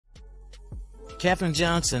Katherine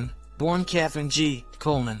Johnson, born Katherine G.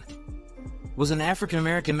 Coleman, was an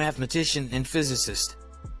African-American mathematician and physicist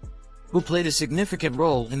who played a significant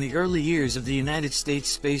role in the early years of the United States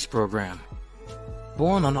space program.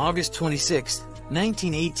 Born on August 26,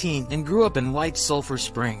 1918, and grew up in White Sulphur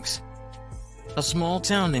Springs, a small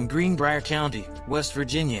town in Greenbrier County, West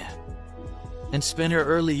Virginia, and spent her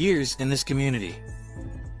early years in this community.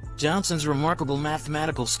 Johnson's remarkable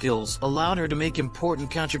mathematical skills allowed her to make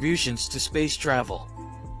important contributions to space travel.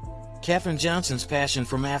 Katherine Johnson's passion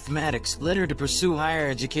for mathematics led her to pursue higher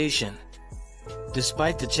education.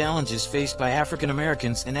 Despite the challenges faced by African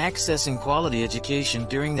Americans in accessing quality education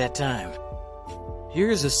during that time,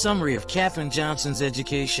 here is a summary of Katherine Johnson's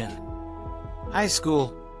education. High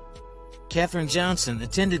school. Katherine Johnson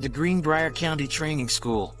attended the Greenbrier County Training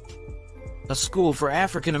School, a school for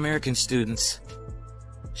African American students.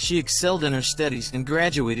 She excelled in her studies and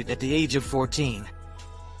graduated at the age of 14.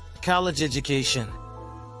 College education.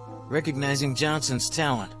 Recognizing Johnson's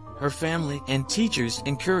talent, her family and teachers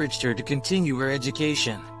encouraged her to continue her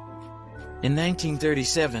education. In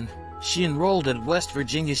 1937, she enrolled at West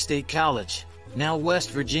Virginia State College, now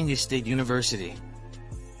West Virginia State University,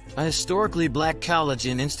 a historically black college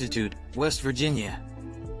and institute, West Virginia.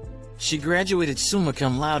 She graduated summa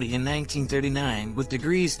cum laude in 1939 with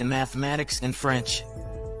degrees in mathematics and French.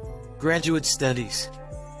 Graduate studies.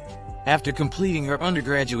 After completing her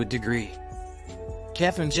undergraduate degree,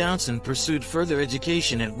 Katherine Johnson pursued further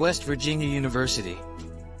education at West Virginia University.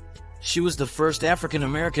 She was the first African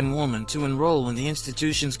American woman to enroll in the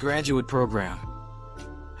institution's graduate program.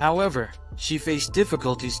 However, she faced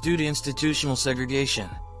difficulties due to institutional segregation,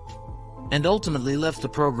 and ultimately left the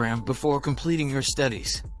program before completing her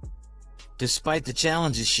studies. Despite the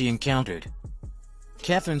challenges she encountered,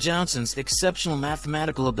 Katherine Johnson's exceptional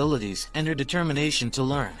mathematical abilities and her determination to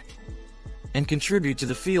learn and contribute to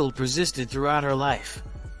the field persisted throughout her life.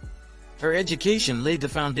 Her education laid the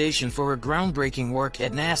foundation for her groundbreaking work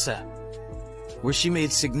at NASA, where she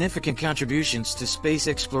made significant contributions to space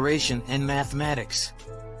exploration and mathematics.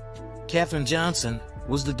 Katherine Johnson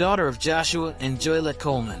was the daughter of Joshua and Joylette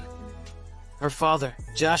Coleman. Her father,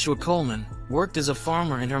 Joshua Coleman, worked as a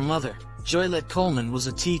farmer, and her mother, Joylette Coleman, was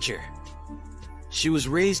a teacher. She was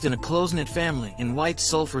raised in a close-knit family in White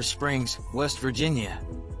Sulphur Springs, West Virginia.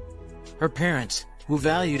 Her parents, who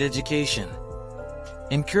valued education,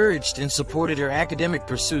 encouraged and supported her academic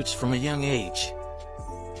pursuits from a young age.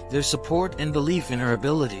 Their support and belief in her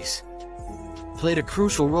abilities played a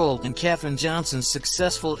crucial role in Katherine Johnson's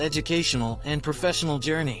successful educational and professional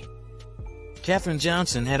journey. Katherine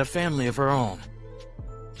Johnson had a family of her own.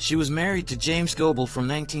 She was married to James Goebel from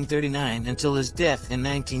 1939 until his death in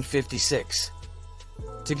 1956.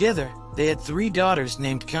 Together, they had 3 daughters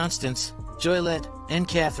named Constance, Joylette, and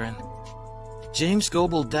Katherine. James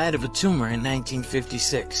Goebel died of a tumor in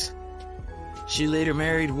 1956. She later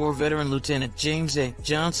married war veteran Lieutenant James A.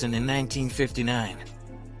 Johnson in 1959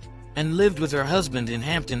 and lived with her husband in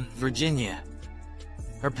Hampton, Virginia.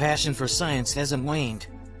 Her passion for science hasn't waned,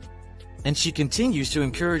 and she continues to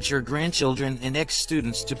encourage her grandchildren and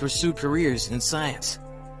ex-students to pursue careers in science.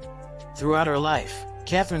 Throughout her life,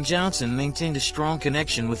 Katherine Johnson maintained a strong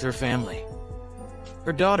connection with her family.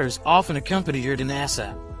 Her daughters often accompanied her to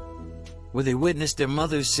NASA, where they witnessed their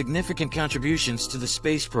mother's significant contributions to the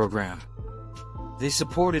space program. They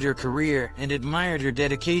supported her career and admired her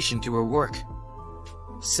dedication to her work.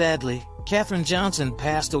 Sadly, Katherine Johnson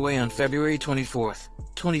passed away on February 24,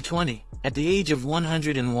 2020, at the age of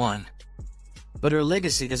 101. But her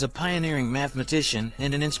legacy as a pioneering mathematician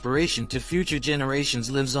and an inspiration to future generations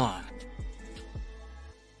lives on.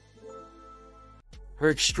 Her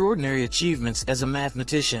extraordinary achievements as a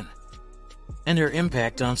mathematician and her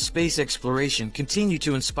impact on space exploration continue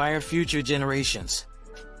to inspire future generations.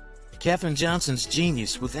 Katherine Johnson's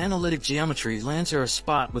genius with analytic geometry lands her a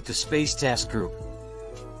spot with the Space Task Group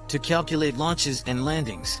to calculate launches and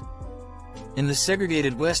landings in the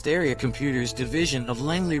segregated West Area Computers Division of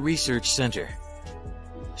Langley Research Center.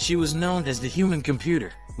 She was known as the human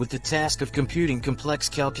computer, with the task of computing complex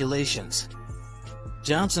calculations.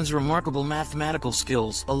 Johnson's remarkable mathematical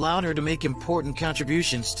skills allowed her to make important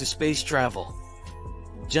contributions to space travel.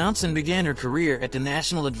 Johnson began her career at the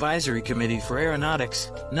National Advisory Committee for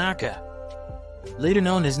Aeronautics, NACA, later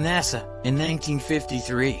known as NASA, in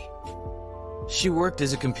 1953. She worked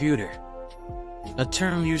as a computer, a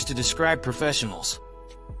term used to describe professionals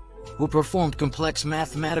who performed complex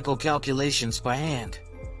mathematical calculations by hand.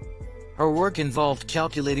 Her work involved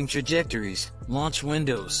calculating trajectories, launch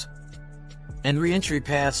windows, and re-entry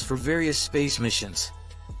paths for various space missions.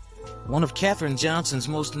 One of Katherine Johnson's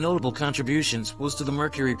most notable contributions was to the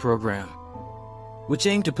Mercury program, which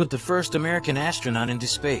aimed to put the first American astronaut into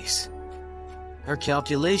space. Her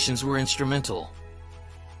calculations were instrumental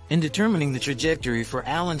in determining the trajectory for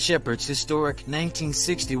Alan Shepard's historic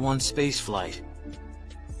 1961 spaceflight.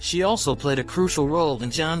 She also played a crucial role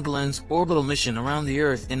in John Glenn's orbital mission around the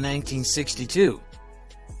Earth in 1962.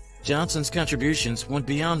 Johnson's contributions went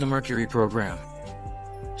beyond the Mercury program.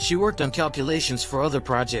 She worked on calculations for other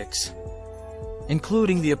projects,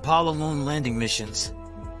 including the Apollo moon landing missions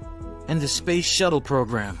and the Space Shuttle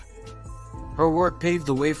program. Her work paved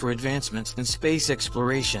the way for advancements in space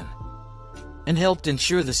exploration and helped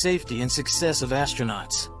ensure the safety and success of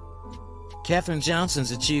astronauts. Katherine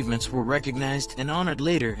Johnson's achievements were recognized and honored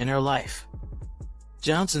later in her life.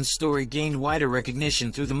 Johnson's story gained wider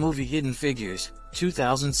recognition through the movie Hidden Figures,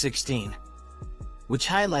 2016, which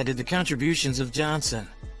highlighted the contributions of Johnson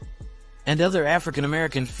and other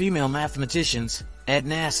African-American female mathematicians at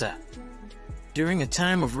NASA during a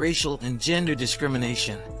time of racial and gender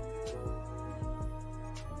discrimination.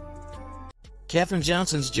 Katherine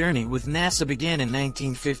Johnson's journey with NASA began in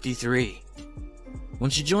 1953. When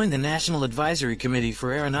she joined the National Advisory Committee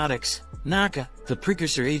for Aeronautics, NACA, the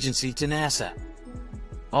precursor agency to NASA.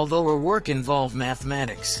 Although her work involved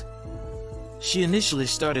mathematics, she initially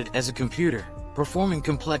started as a computer, performing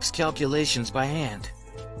complex calculations by hand.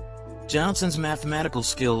 Johnson's mathematical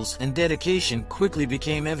skills and dedication quickly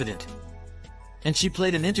became evident, and she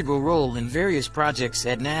played an integral role in various projects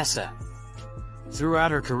at NASA. Throughout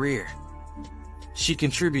her career, she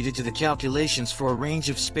contributed to the calculations for a range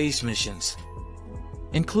of space missions,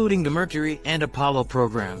 including the Mercury and Apollo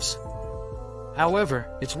programs.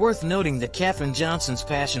 However, it's worth noting that Katherine Johnson's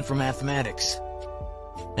passion for mathematics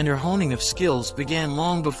and her honing of skills began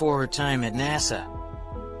long before her time at NASA.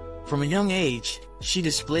 From a young age, she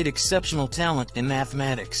displayed exceptional talent in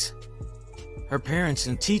mathematics. Her parents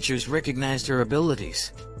and teachers recognized her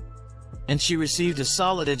abilities, and she received a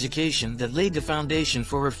solid education that laid the foundation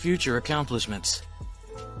for her future accomplishments.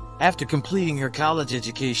 After completing her college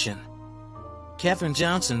education, Katherine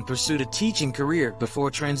Johnson pursued a teaching career before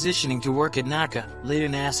transitioning to work at NACA, later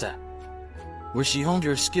NASA, where she honed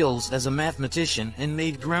her skills as a mathematician and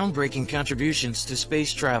made groundbreaking contributions to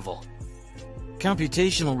space travel.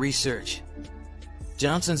 Computational research.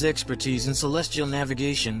 Johnson's expertise in celestial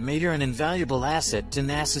navigation made her an invaluable asset to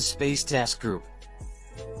NASA's Space Task Group.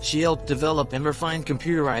 She helped develop and refine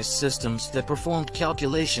computerized systems that performed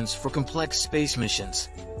calculations for complex space missions,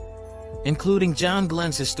 including John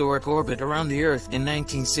Glenn's historic orbit around the Earth in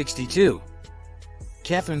 1962.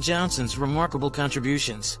 Katherine Johnson's remarkable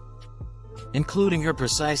contributions, including her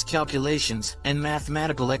precise calculations and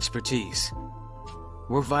mathematical expertise,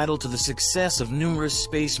 were vital to the success of numerous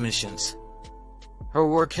space missions. Her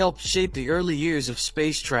work helped shape the early years of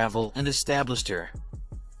space travel and established her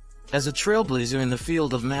as a trailblazer in the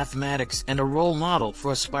field of mathematics and a role model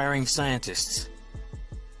for aspiring scientists.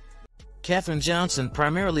 Katherine Johnson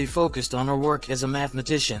primarily focused on her work as a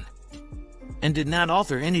mathematician and did not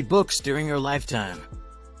author any books during her lifetime.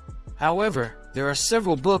 However, there are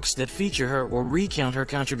several books that feature her or recount her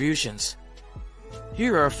contributions.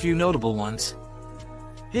 Here are a few notable ones.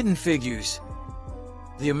 Hidden Figures: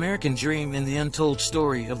 The American Dream and the Untold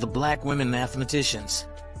Story of the Black Women Mathematicians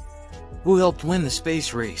Who Helped Win the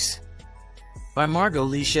Space Race, by Margot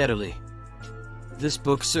Lee Shetterly. This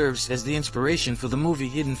book serves as the inspiration for the movie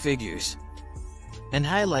Hidden Figures and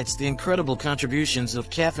highlights the incredible contributions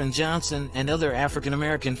of Katherine Johnson and other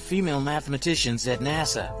African-American female mathematicians at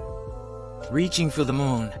NASA. Reaching for the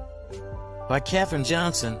Moon, by Katherine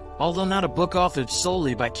Johnson. Although not a book authored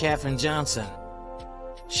solely by Katherine Johnson,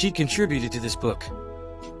 she contributed to this book,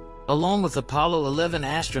 along with Apollo 11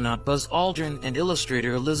 astronaut Buzz Aldrin and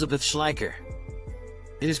illustrator Elizabeth Schleicher.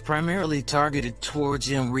 It is primarily targeted towards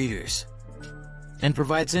young readers and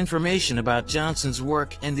provides information about Johnson's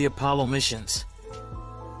work and the Apollo missions.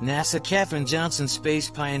 NASA Katherine Johnson Space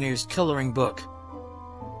Pioneers Coloring Book,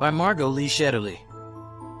 by Margot Lee Shetterly.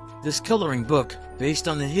 This coloring book, based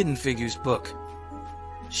on the Hidden Figures book,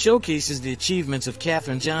 showcases the achievements of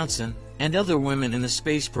Katherine Johnson and other women in the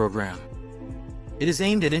space program. It is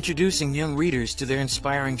aimed at introducing young readers to their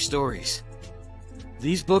inspiring stories.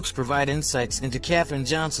 These books provide insights into Katherine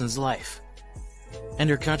Johnson's life and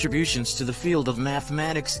her contributions to the field of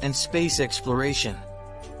mathematics and space exploration.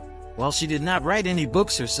 While she did not write any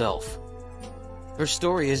books herself, her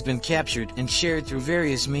story has been captured and shared through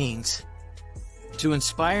various means to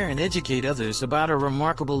inspire and educate others about her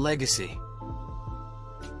remarkable legacy.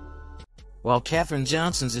 While Katherine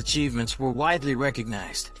Johnson's achievements were widely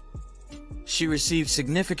recognized, she received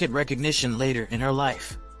significant recognition later in her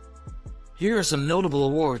life. Here are some notable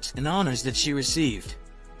awards and honors that she received.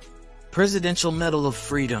 Presidential Medal of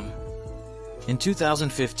Freedom, In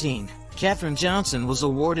 2015, Katherine Johnson was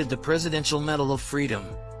awarded the Presidential Medal of Freedom,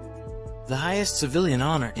 the highest civilian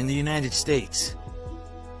honor in the United States.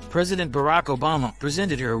 President Barack Obama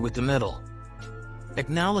presented her with the medal,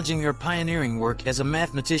 acknowledging her pioneering work as a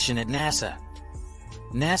mathematician at NASA.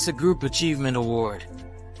 NASA Group Achievement Award.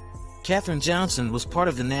 Katherine Johnson was part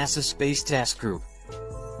of the NASA Space Task Group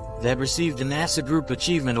that received the NASA Group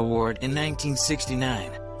Achievement Award in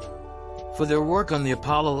 1969 for their work on the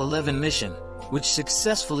Apollo 11 mission, which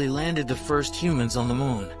successfully landed the first humans on the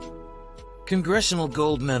moon. Congressional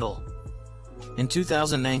Gold Medal. In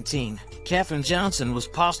 2019, Katherine Johnson was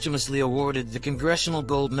posthumously awarded the Congressional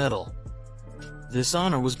Gold Medal. This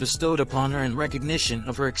honor was bestowed upon her in recognition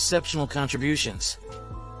of her exceptional contributions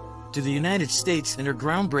to the United States and her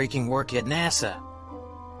groundbreaking work at NASA.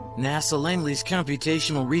 NASA Langley's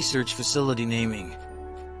Computational Research Facility naming.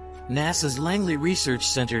 NASA's Langley Research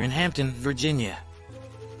Center in Hampton, Virginia,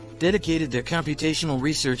 dedicated their computational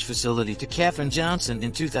research facility to Katherine Johnson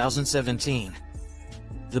in 2017.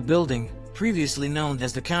 The building, previously known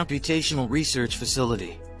as the Computational Research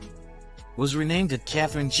Facility, was renamed at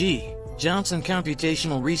Katherine G. Johnson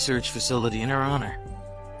Computational Research Facility in her honor.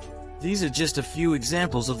 These are just a few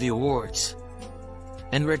examples of the awards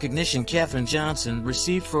and recognition Katherine Johnson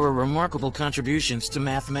received for her remarkable contributions to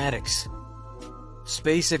mathematics,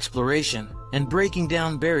 space exploration, and breaking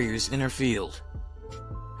down barriers in her field.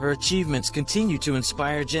 Her achievements continue to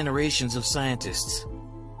inspire generations of scientists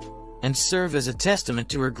and serve as a testament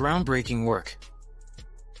to her groundbreaking work.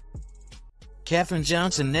 Katherine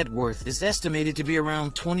Johnson's net worth is estimated to be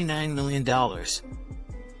around $29 million.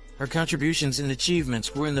 Her contributions and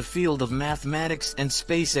achievements were in the field of mathematics and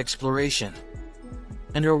space exploration,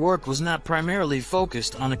 and her work was not primarily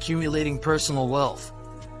focused on accumulating personal wealth.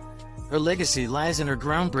 Her legacy lies in her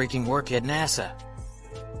groundbreaking work at NASA,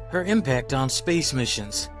 her impact on space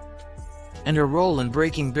missions, and her role in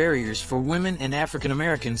breaking barriers for women and African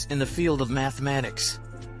Americans in the field of mathematics.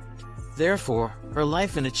 Therefore, her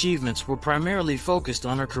life and achievements were primarily focused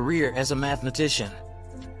on her career as a mathematician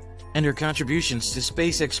and her contributions to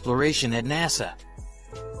space exploration at NASA.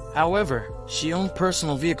 However, she owned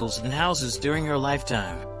personal vehicles and houses during her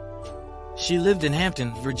lifetime. She lived in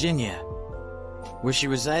Hampton, Virginia, where she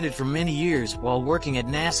resided for many years while working at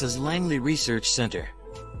NASA's Langley Research Center.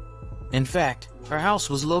 In fact, her house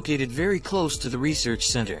was located very close to the research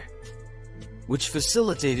center, which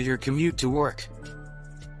facilitated her commute to work.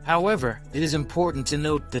 However, it is important to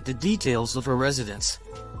note that the details of her residence,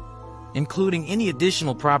 including any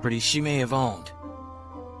additional properties she may have owned,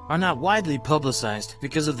 are not widely publicized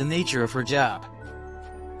because of the nature of her job.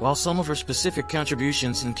 While some of her specific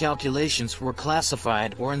contributions and calculations were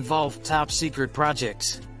classified or involved top-secret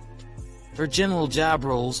projects, her general job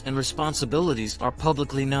roles and responsibilities are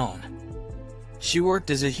publicly known. She worked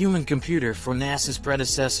as a human computer for NASA's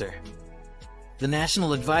predecessor, the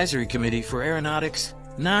National Advisory Committee for Aeronautics,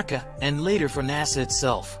 NACA, and later for NASA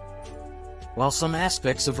itself. While some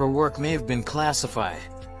aspects of her work may have been classified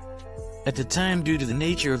at the time due to the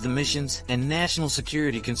nature of the missions and national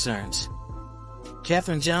security concerns,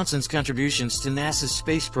 Katherine Johnson's contributions to NASA's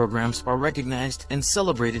space programs are recognized and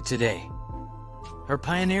celebrated today. Her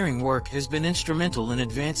pioneering work has been instrumental in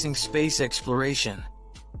advancing space exploration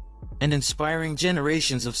and inspiring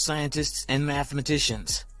generations of scientists and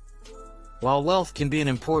mathematicians. While wealth can be an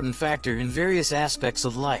important factor in various aspects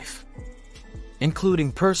of life,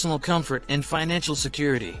 including personal comfort and financial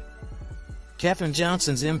security, Katherine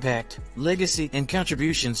Johnson's impact, legacy, and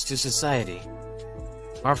contributions to society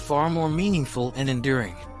are far more meaningful and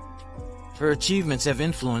enduring. Her achievements have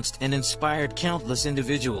influenced and inspired countless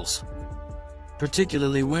individuals,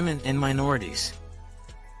 particularly women and minorities,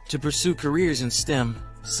 to pursue careers in STEM,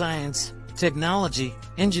 science, technology,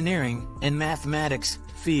 engineering, and mathematics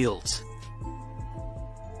fields.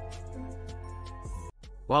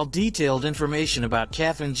 While detailed information about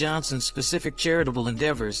Katherine Johnson's specific charitable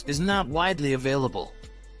endeavors is not widely available,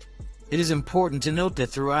 it is important to note that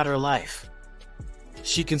throughout her life,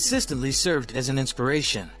 she consistently served as an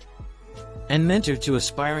inspiration and mentor to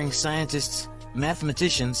aspiring scientists,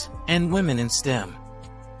 mathematicians, and women in STEM.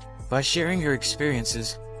 By sharing her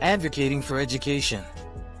experiences, advocating for education,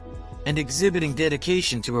 and exhibiting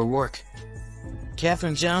dedication to her work,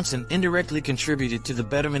 Katherine Johnson indirectly contributed to the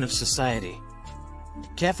betterment of society.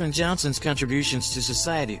 Katherine Johnson's contributions to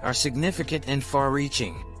society are significant and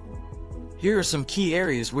far-reaching. Here are some key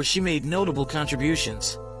areas where she made notable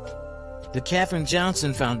contributions. The Katherine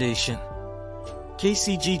Johnson Foundation.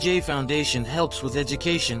 KCJJ Foundation helps with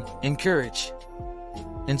education, encourage,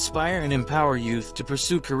 inspire and empower youth to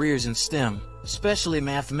pursue careers in STEM, especially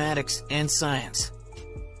mathematics and science.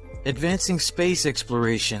 Advancing space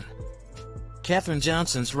exploration. Katherine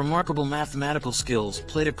Johnson's remarkable mathematical skills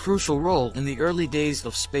played a crucial role in the early days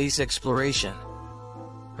of space exploration.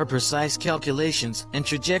 Her precise calculations and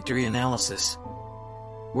trajectory analysis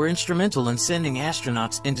were instrumental in sending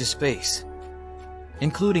astronauts into space,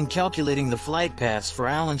 including calculating the flight paths for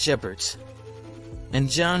Alan Shepard's and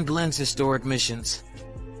John Glenn's historic missions.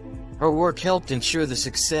 Her work helped ensure the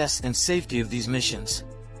success and safety of these missions,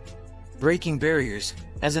 breaking barriers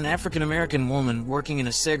as an African-American woman working in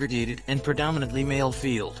a segregated and predominantly male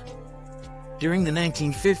field. During the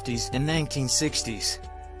 1950s and 1960s,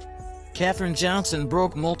 Katherine Johnson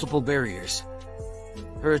broke multiple barriers.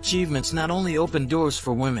 Her achievements not only opened doors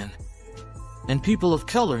for women and people of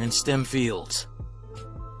color in STEM fields,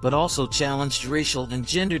 but also challenged racial and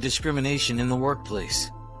gender discrimination in the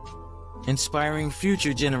workplace, inspiring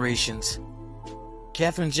future generations.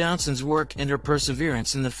 Katherine Johnson's work and her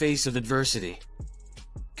perseverance in the face of adversity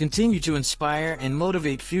continue to inspire and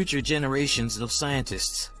motivate future generations of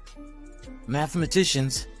scientists,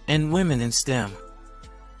 mathematicians, and women in STEM.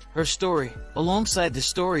 Her story, alongside the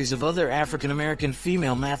stories of other African-American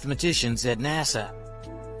female mathematicians at NASA,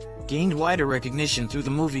 gained wider recognition through the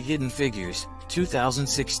movie Hidden Figures,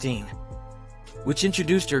 2016, which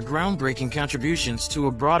introduced her groundbreaking contributions to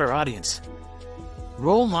a broader audience.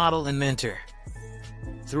 Role model and mentor.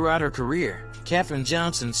 Throughout her career, Katherine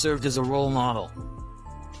Johnson served as a role model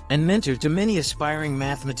and mentor to many aspiring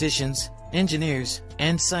mathematicians, engineers,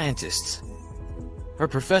 and scientists. Her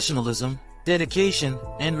professionalism, dedication,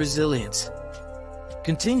 and resilience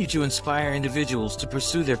continue to inspire individuals to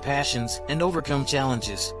pursue their passions and overcome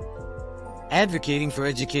challenges. Advocating for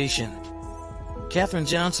education. Katherine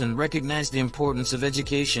Johnson recognized the importance of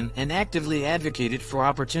education and actively advocated for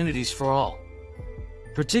opportunities for all,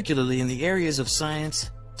 particularly in the areas of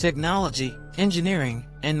science, technology, engineering,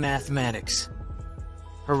 and mathematics.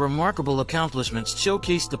 Her remarkable accomplishments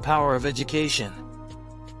showcased the power of education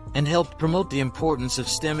and helped promote the importance of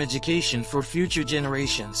STEM education for future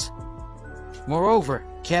generations. Moreover,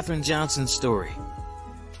 Katherine Johnson's story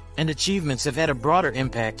and achievements have had a broader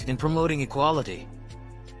impact in promoting equality,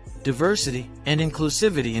 diversity, and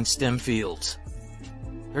inclusivity in STEM fields.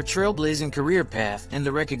 Her trailblazing career path and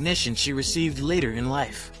the recognition she received later in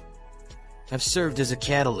life have served as a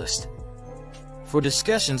catalyst for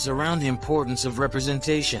discussions around the importance of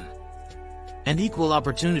representation and equal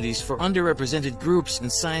opportunities for underrepresented groups in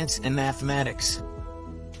science and mathematics.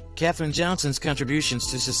 Katherine Johnson's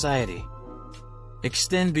contributions to society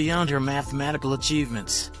extend beyond her mathematical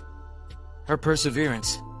achievements. Her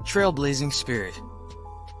perseverance, trailblazing spirit,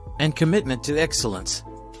 and commitment to excellence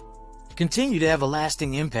continue to have a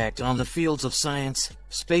lasting impact on the fields of science,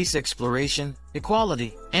 space exploration,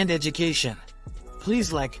 equality, and education.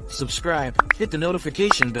 Please like, subscribe, hit the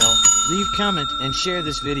notification bell, leave comment, and share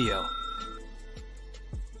this video.